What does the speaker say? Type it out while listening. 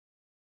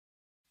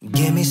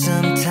Give me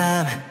some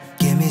time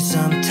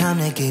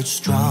to get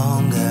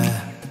stronger.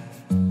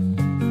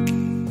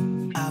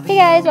 Hey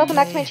guys, welcome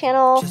back to my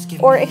channel,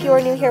 or if you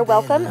are new here,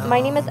 welcome. My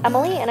name is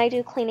Emily and I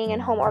do cleaning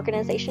and home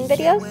organization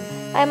videos.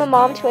 I am a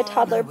mom to a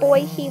toddler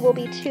boy. He will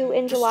be 2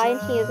 in July and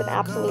he is an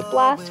absolute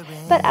blast,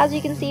 but as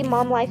you can see,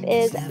 mom life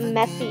is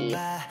messy.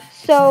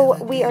 So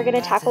we are going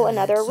to tackle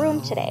another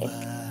room today.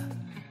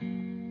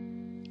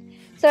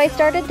 So I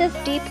started this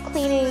deep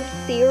cleaning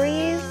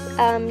series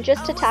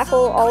just to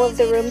tackle all of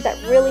the rooms that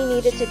really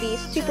needed to be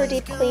super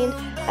deep cleaned.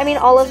 I mean,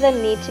 all of them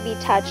need to be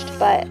touched,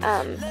 but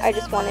I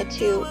just wanted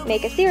to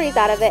make a series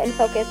out of it and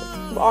focus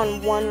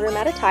on one room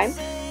at a time.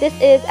 This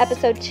is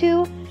episode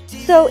 2.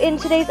 So in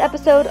today's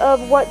episode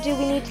of What Do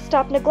We Need to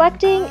Stop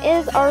Neglecting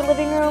is our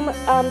living room.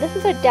 This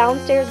is a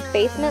downstairs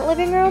basement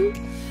living room.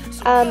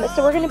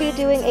 So we're going to be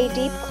doing a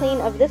deep clean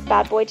of this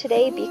bad boy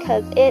today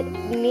because it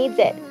needs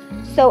it.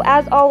 So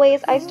as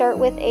always, I start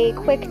with a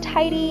quick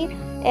tidy,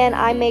 and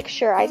I make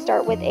sure I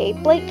start with a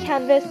blank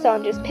canvas, so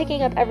I'm just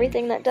picking up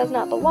everything that does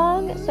not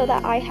belong so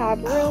that I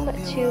have room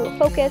to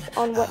focus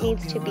on what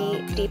needs to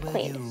be deep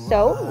cleaned.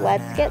 So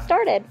let's get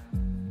started.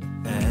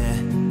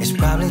 It's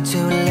probably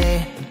too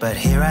late, but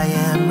here I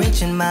am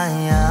reaching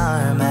my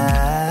arm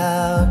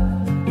out.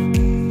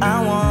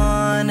 I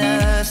want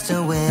us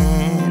to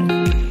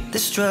win the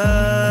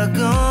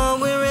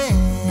struggle we're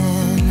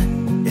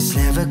in. It's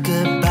never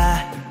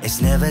goodbye. It's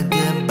never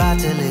goodbye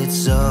till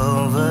it's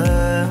over.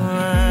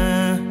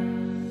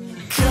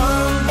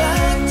 Come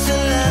back to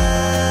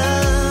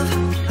love.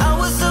 I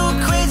was so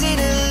crazy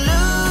to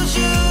lose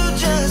you.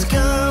 Just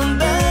come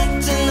back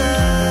to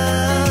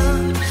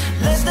love.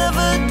 Let's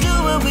never do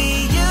what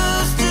we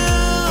used to.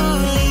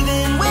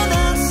 Leaving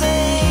without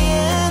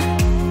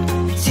saying,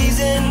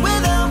 teasing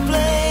without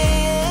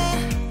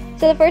playing.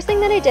 So the first thing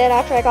that I did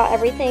after I got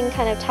everything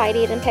kind of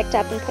tidied and picked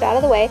up and put out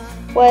of the way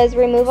was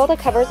remove all the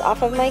covers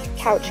off of my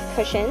couch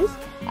cushions.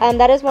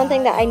 That is one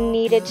thing that I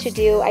needed to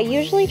do. I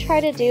usually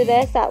try to do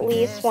this at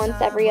least once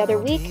every other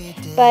week,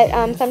 but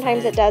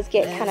sometimes it does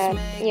get kind of,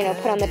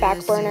 put on the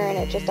back burner and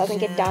it just doesn't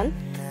get done.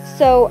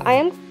 So I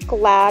am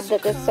glad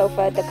that this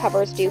sofa, the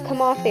covers do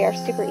come off. They are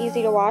super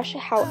easy to wash.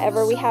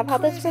 However, we have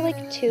had this for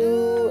like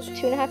two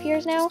and a half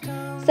years now.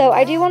 So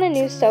I do want a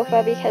new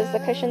sofa because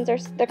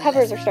the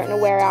covers are starting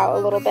to wear out a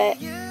little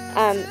bit.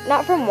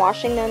 Not from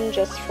washing them,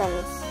 just from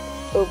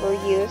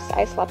overuse.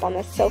 I slept on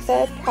this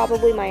sofa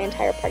probably my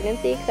entire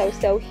pregnancy because I was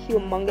so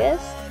humongous.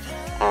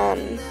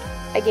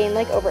 I gained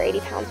like over 80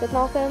 pounds with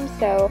Malcolm,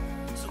 so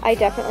I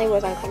definitely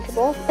was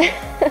uncomfortable.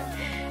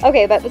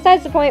 Okay, but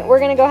besides the point, we're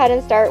going to go ahead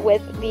and start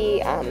with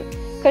the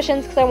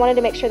cushions because I wanted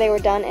to make sure they were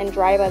done and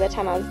dry by the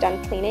time I was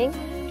done cleaning.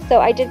 So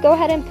I did go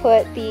ahead and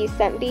put the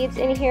scent beads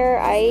in here.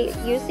 I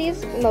use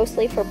these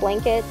mostly for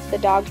blankets, the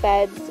dog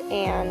beds,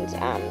 and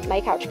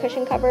my couch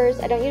cushion covers.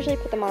 I don't usually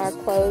put them on our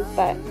clothes,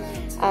 but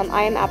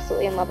I am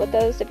absolutely in love with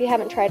those. So if you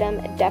haven't tried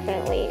them,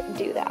 definitely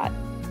do that.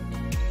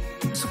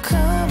 So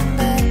come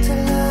back to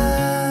love.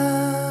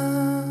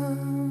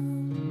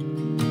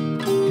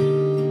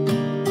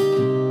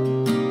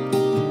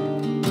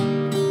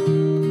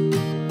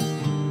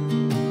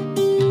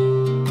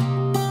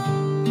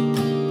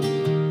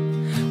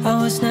 I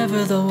was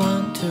never the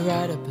one to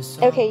write up a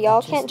song. Okay,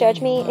 y'all can't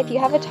judge me. If you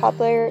have a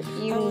toddler,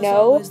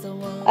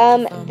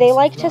 they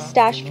like to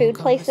stash food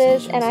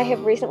places, and I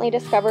have recently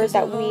discovered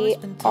that we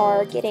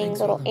are getting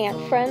little ant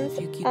friends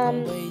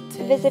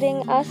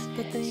visiting us.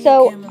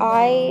 So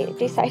I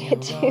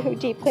decided to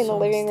deep clean the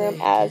living room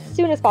as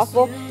soon as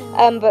possible.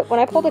 But when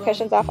I pulled the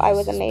cushions off, I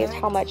was amazed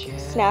how much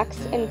snacks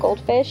and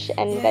goldfish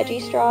and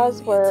veggie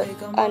straws were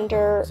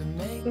under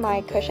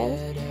my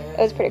cushions. It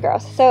was pretty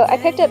gross. So I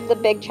picked up the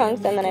big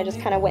chunks and then I just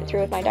kind of went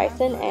through with my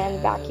Dyson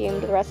and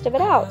vacuumed the rest of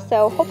it out.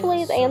 So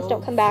hopefully the ants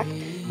don't come back.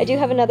 I do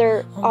have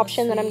another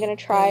option that I'm going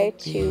to try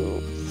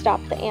to stop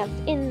the ants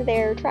in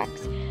their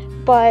tracks.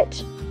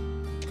 But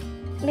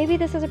maybe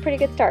this is a pretty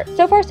good start.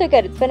 So far so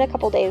good. It's been a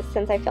couple days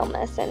since I filmed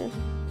this and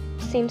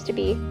seems to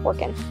be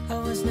working. I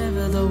was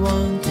never the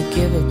one to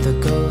give up the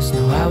ghost.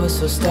 No, I was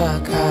so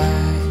stuck.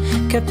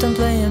 I kept on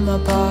playing my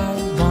part,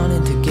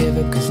 wanting to give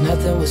up cause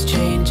nothing was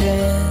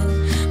changing.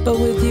 But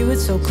with you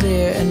it's so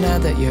clear, and now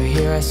that you're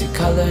here I see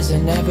colors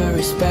in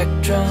every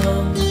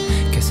spectrum.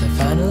 Guess I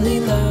finally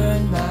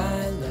learned my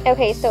lesson.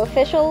 Okay, so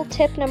official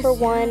tip number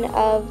 1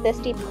 of this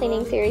deep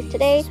cleaning series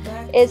today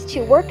is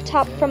to work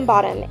top from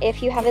bottom.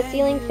 If you have a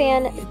ceiling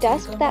fan,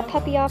 dust that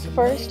puppy off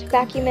first,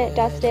 vacuum it,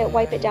 dust it,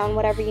 wipe it down,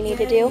 whatever you need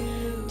to do.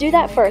 Do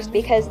that first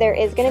because there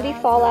is going to be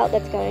fallout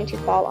that's going to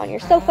fall on your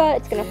sofa,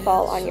 it's going to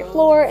fall on your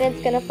floor, and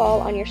it's going to fall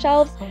on your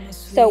shelves.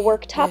 So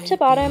work top to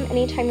bottom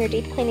anytime you're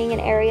deep cleaning an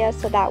area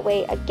so that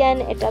way,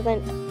 again, it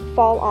doesn't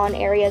fall on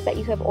areas that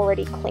you have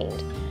already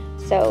cleaned.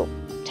 So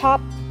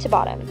top to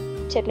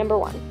bottom, tip number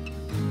 1.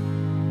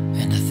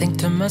 And I think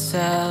to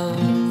myself,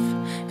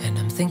 and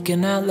I'm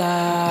thinking out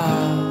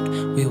loud,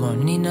 we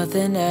won't need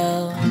nothing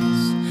else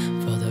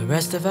for the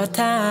rest of our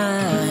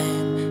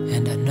time.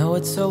 And I know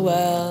it so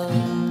well,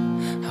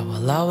 I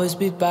will always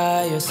be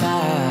by your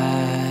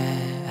side.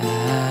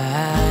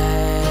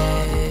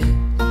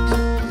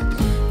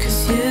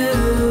 'Cause you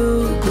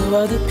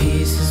all the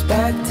pieces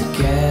back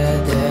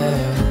together.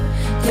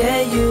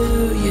 Yeah,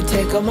 you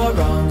take all my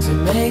wrongs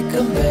and make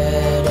them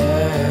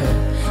better.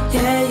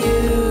 Yeah,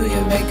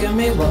 you're making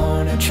me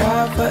wanna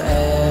try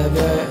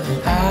forever.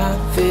 And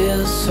I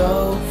feel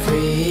so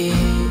free,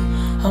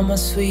 I'm a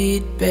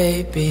sweet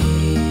baby.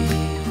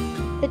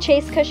 The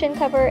chase cushion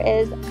cover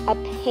is a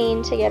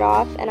pain to get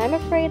off, and I'm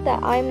afraid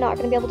that I'm not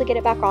going to be able to get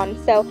it back on.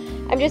 So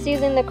I'm just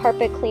using the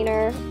carpet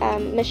cleaner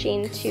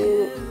machine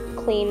to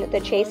clean the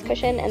chase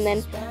cushion, and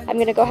then I'm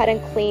going to go ahead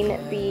and clean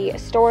the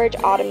storage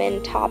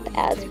ottoman top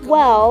as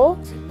well,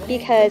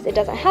 because it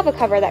doesn't have a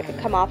cover that could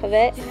come off of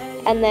it.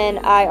 And then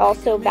I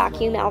also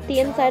vacuum out the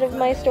inside of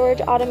my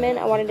storage ottoman.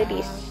 I wanted to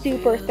be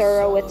super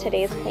thorough with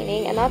today's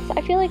cleaning, and that's,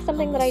 I feel like,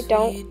 something that I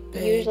don't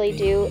usually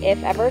do,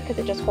 if ever, because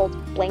it just holds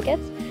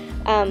blankets.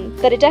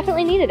 But it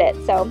definitely needed it,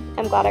 so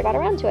I'm glad I got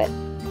around to it.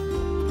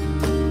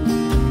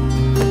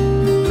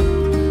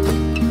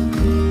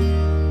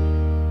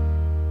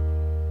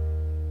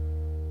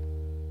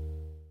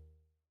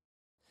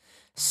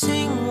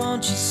 Sing,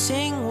 won't you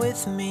sing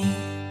with me?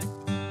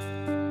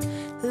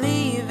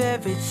 Leave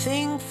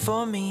everything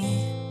for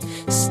me.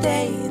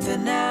 Stay the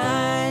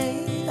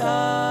night.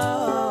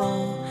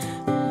 Oh,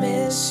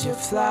 miss your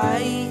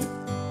flight.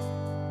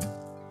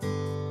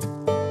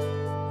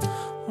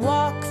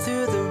 Walk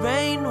through the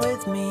rain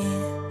with me.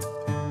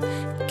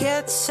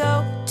 Get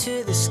soaked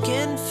to the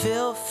skin,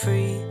 feel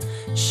free.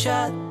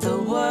 Shut the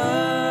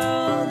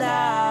world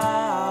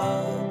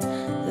out.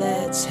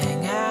 Let's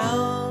hang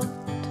out.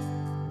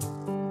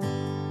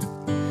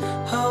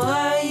 Oh,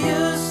 I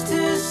used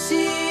to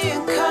see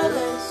in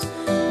colors,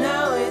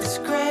 now it's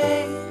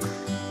gray.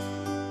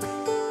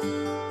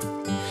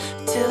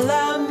 Till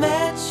I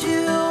met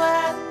you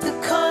at the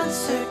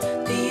concert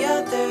the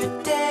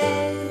other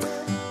day.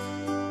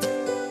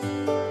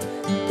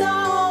 The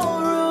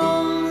whole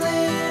room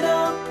lit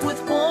up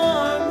with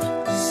warm,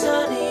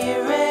 sunny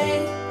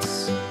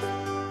rays.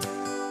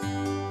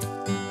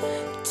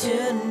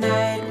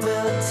 Tonight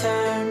we'll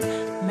turn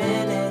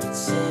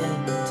minutes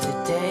into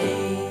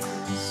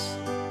days,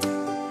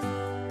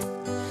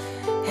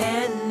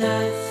 and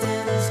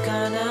nothing's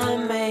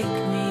gonna make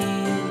me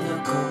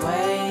look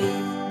away.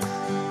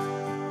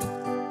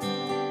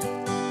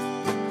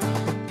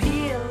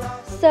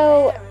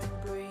 So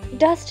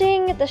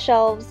dusting the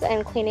shelves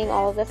and cleaning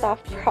all of this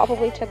off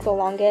probably took the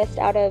longest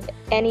out of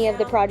any of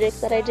the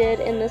projects that I did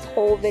in this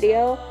whole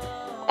video.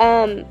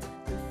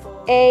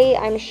 A,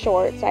 I'm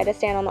short, so I had to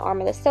stand on the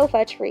arm of the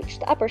sofa to reach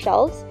the upper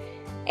shelves.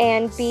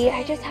 And B,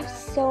 I just have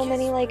so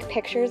many like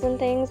pictures and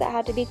things that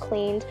had to be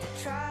cleaned.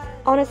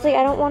 Honestly,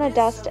 I don't want to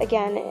dust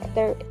again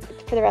there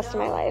for the rest of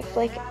my life.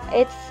 Like,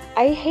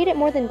 I hate it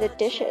more than the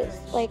dishes.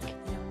 Like,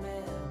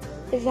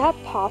 is that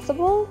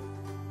possible?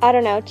 I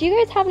don't know. Do you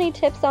guys have any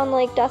tips on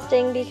like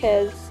dusting?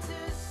 Because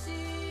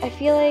I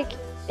feel like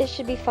it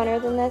should be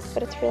funner than this,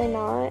 but it's really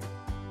not.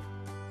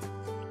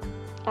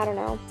 I don't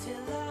know.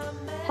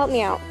 Help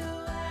me out.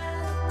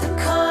 The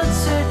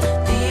concert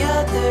the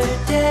other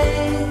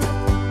day.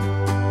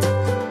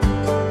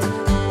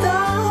 The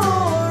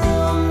whole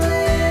room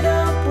lit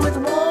up with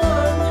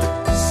warm,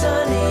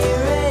 sunny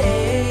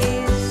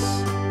rays.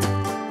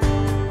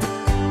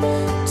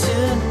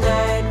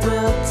 Tonight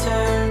we'll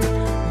turn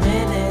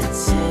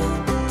minutes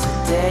into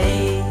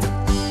days,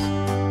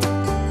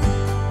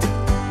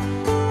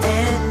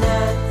 and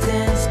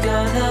nothing's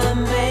gonna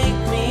make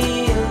me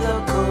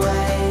look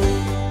away.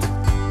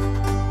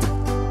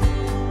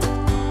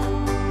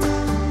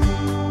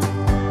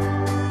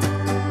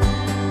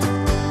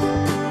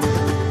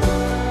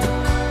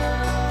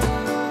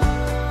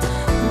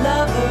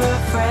 Lover,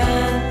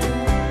 friend,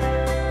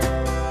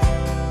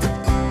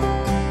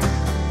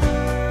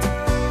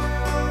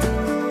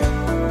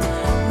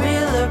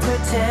 real or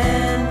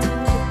pretend,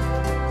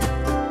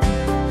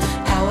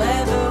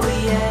 however we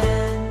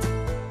end.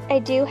 I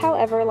do,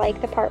 however,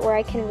 like the part where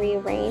I can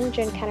rearrange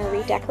and kind of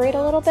redecorate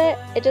a little bit.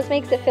 It just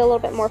makes it feel a little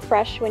bit more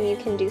fresh when you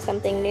can do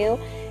something new.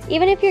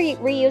 Even if you're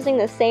reusing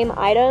the same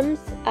items,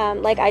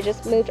 like I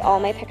just moved all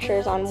my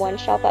pictures on one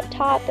shelf up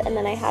top, and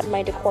then I had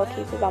my decor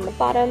pieces on the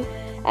bottom.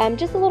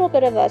 Just a little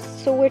bit of a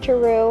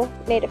switcheroo,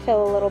 made it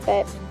feel a little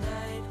bit,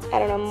 I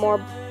don't know,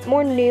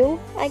 more new,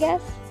 I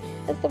guess,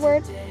 is the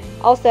word.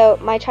 Also,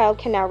 my child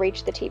can now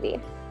reach the TV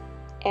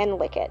and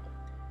lick it.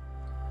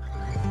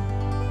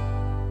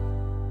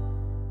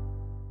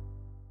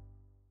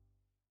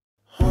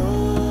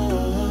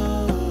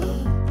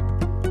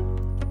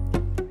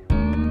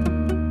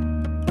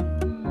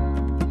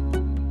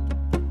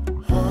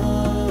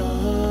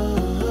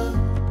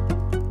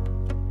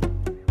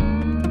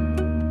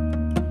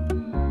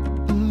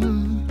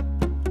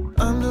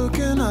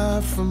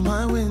 From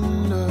my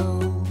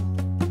window,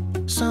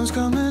 sun's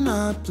coming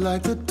up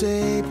like the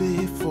day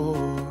before.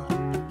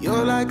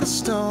 You're like a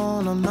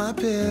stone on my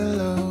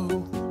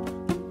pillow.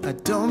 I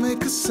don't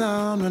make a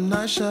sound when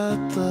I shut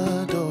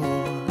the door.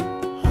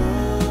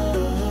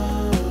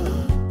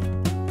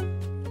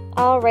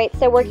 Alright,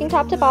 so working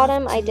top to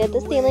bottom, I did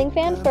the ceiling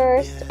fan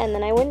first, and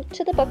then I went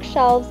to the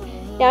bookshelves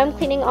Now I'm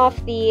cleaning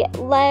off the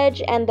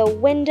ledge and the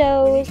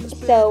windows,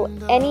 so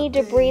any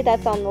debris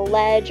that's on the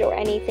ledge or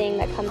anything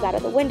that comes out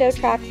of the window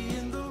tracks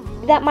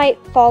that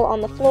might fall on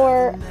the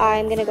floor,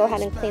 I'm going to go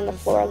ahead and clean the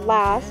floor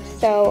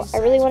last. So I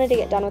really wanted to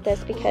get done with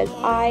this because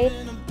I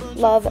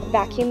love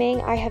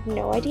vacuuming. I have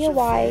no idea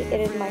why. It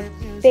is my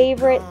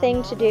favorite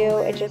thing to do.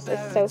 It just is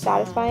so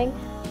satisfying.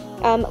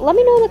 Let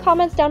me know in the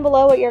comments down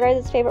below what your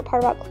guys' favorite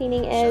part about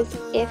cleaning is,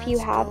 if you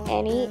have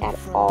any at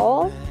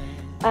all.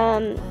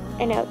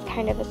 I know it's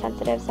kind of a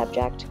sensitive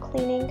subject,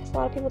 cleaning, because a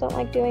lot of people don't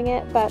like doing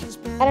it, but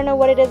I don't know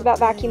what it is about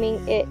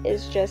vacuuming. It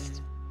is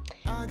just,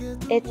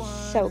 it's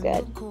so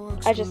good.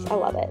 I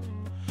love it.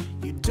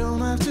 You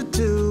don't have to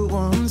do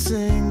one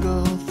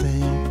single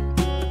thing.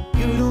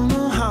 You don't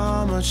know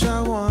how much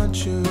I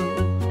want you.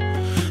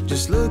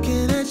 Just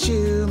looking at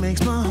you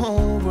makes my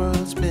whole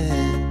world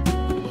spin.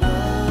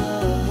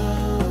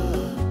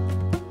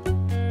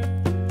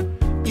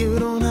 You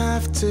don't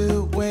have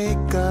to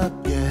wake up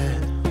yet.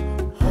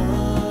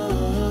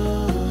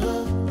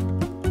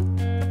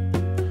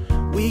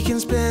 We can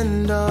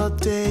spend all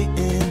day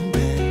in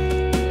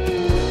bed.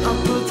 I'll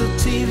put the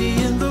TV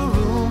in the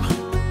room.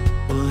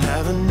 We'll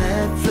have a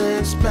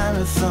Netflix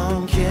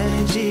marathon.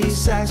 Kenny G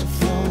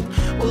saxophone.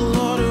 We'll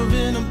order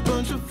in a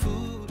bunch of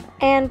food.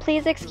 And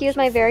please excuse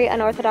my very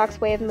unorthodox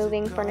way of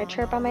moving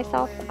furniture by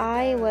myself.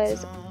 I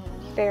was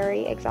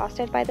very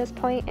exhausted by this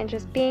point and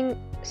just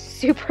being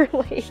super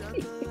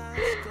lazy.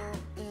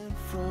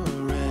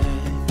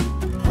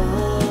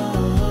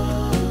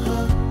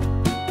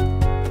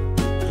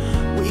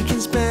 We can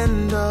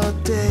spend all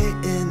day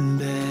in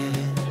bed.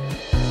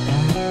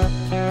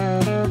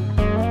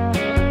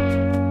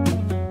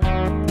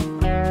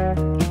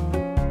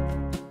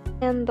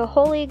 And the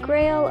holy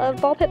grail of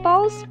ball pit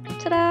balls,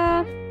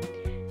 ta-da!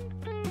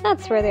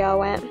 That's where they all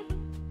went.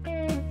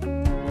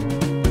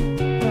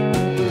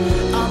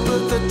 I'll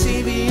put the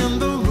TV in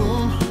the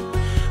room.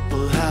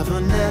 We'll have a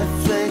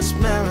Netflix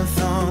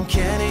marathon.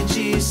 Kenny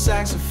G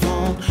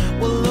saxophone.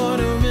 We'll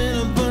order in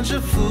a bunch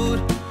of food.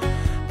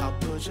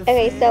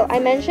 Okay, so I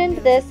mentioned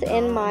this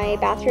in my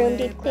bathroom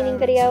deep cleaning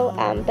video,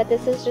 but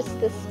this is just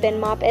the spin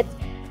mop. It's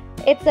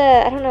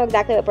a, I don't know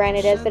exactly what brand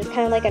it is, but it's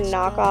kind of like a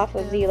knockoff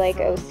of the like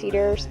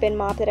Cedar spin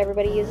mop that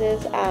everybody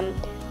uses.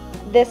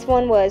 This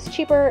one was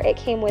cheaper. It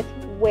came with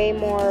way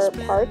more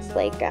parts,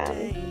 like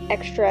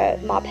extra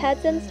mop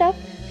heads and stuff.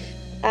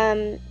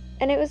 And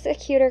it was a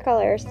cuter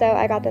color, so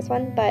I got this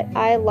one, but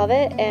I love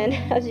it. And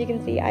as you can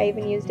see, I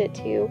even used it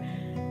to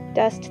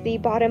dust the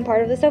bottom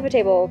part of the sofa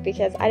table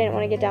because I didn't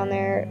want to get down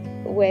there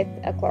with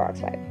a Clorox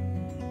wipe.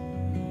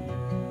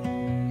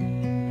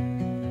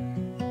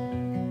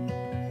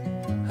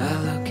 I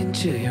look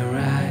into your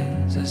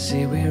eyes, I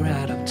see we're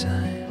out of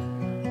time.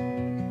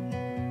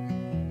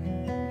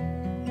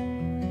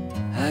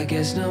 I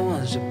guess no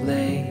one's to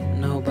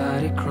blame,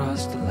 nobody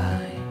crossed the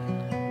line.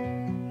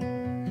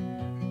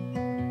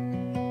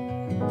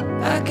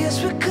 I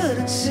guess we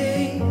couldn't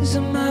see,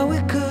 somehow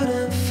we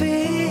couldn't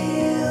feel.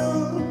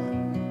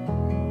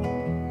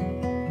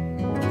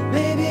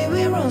 Maybe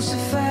we rose too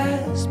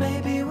fast,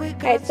 maybe we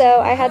got Alright,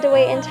 so I had to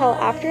wait until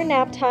after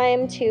nap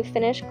time to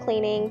finish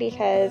cleaning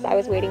because I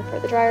was waiting for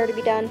the dryer to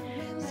be done.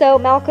 So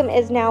Malcolm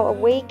is now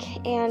awake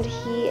and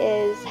he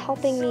is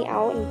helping me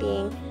out and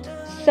being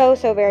so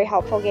very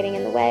helpful, getting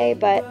in the way,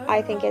 but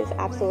I think it's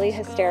absolutely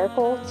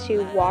hysterical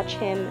to watch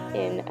him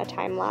in a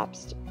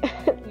time-lapsed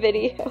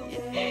video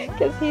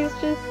because he's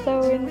just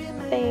so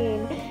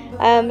insane.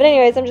 But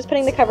anyways, I'm just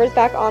putting the covers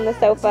back on the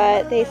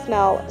sofa. They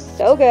smell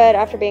so good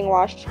after being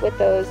washed with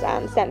those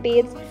scent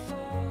beads.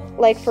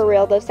 Like, for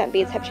real, those scent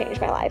beads have changed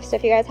my life. So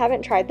if you guys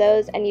haven't tried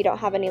those and you don't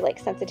have any like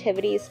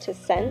sensitivities to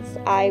scents,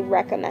 I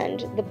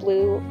recommend the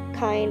blue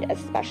kind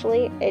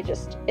especially. It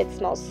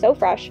smells so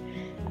fresh.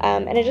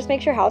 And it just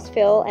makes your house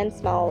feel and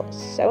smell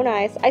so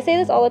nice. I say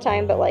this all the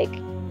time, but like,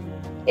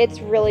 it's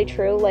really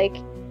true. Like,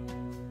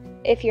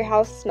 if your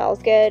house smells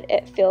good,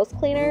 it feels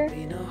cleaner.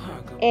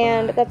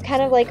 And that's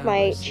kind of like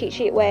my cheat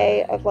sheet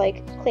way of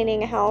like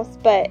cleaning a house.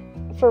 But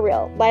for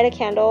real, light a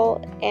candle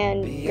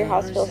and your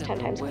house feels 10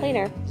 times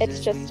cleaner.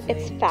 It's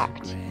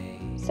fact.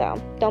 So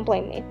don't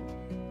blame me.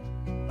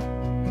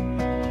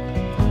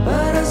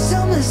 but I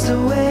still miss the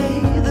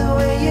way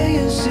you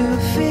used to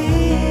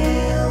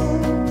feel.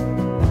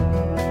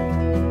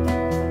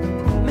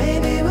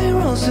 Maybe we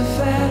rose too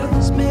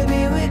fast,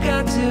 maybe we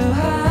got too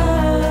high.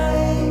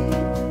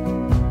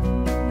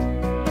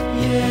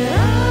 Yeah,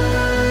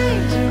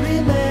 I do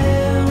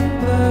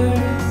remember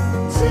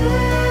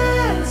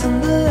tears and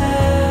the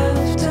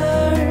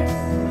laughter.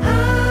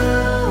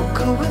 How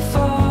could we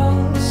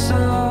fall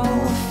so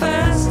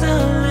fast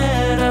and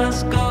let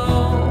us go?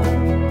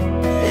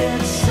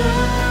 It's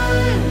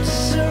time to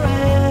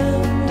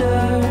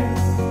surrender.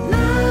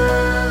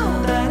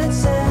 Now that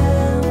it's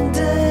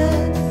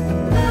ended,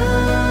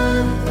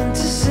 nothing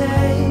to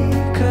say,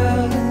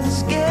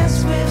 'cause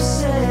guess we've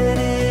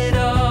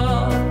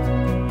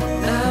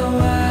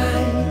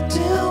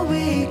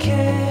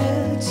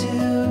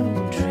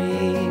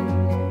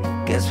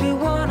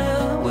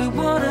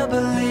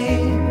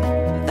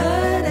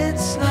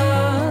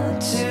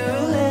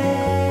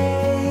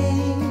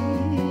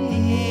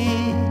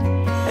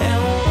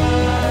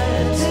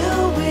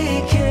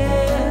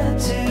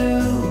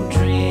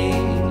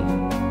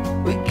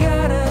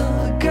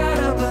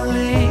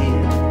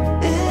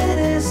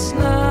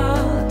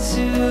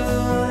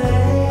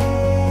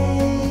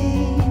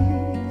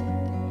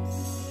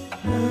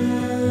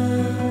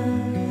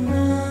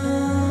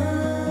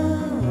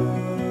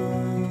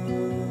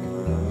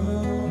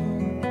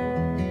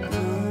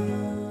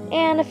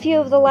few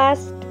of the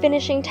last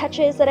finishing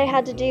touches that I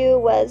had to do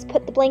was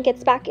put the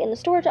blankets back in the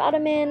storage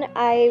ottoman.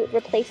 I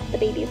replaced the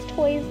baby's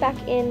toys back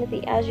in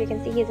the, as you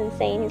can see, he's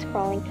insane. He's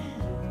crawling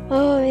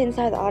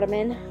inside the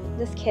ottoman.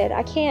 This kid,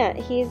 I can't.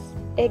 He's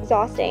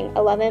exhausting.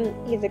 I love him.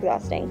 He's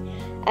exhausting.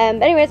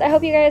 But anyways, I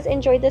hope you guys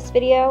enjoyed this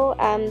video.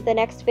 The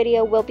next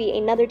video will be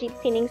another deep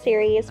cleaning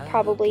series,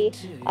 probably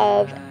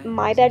of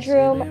my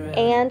bedroom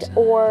and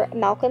or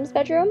Malcolm's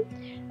bedroom.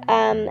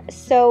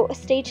 So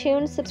stay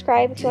tuned,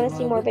 subscribe if you want to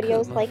see more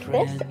videos like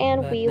this,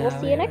 and we will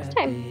see you next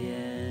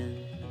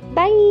time.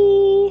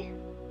 Bye!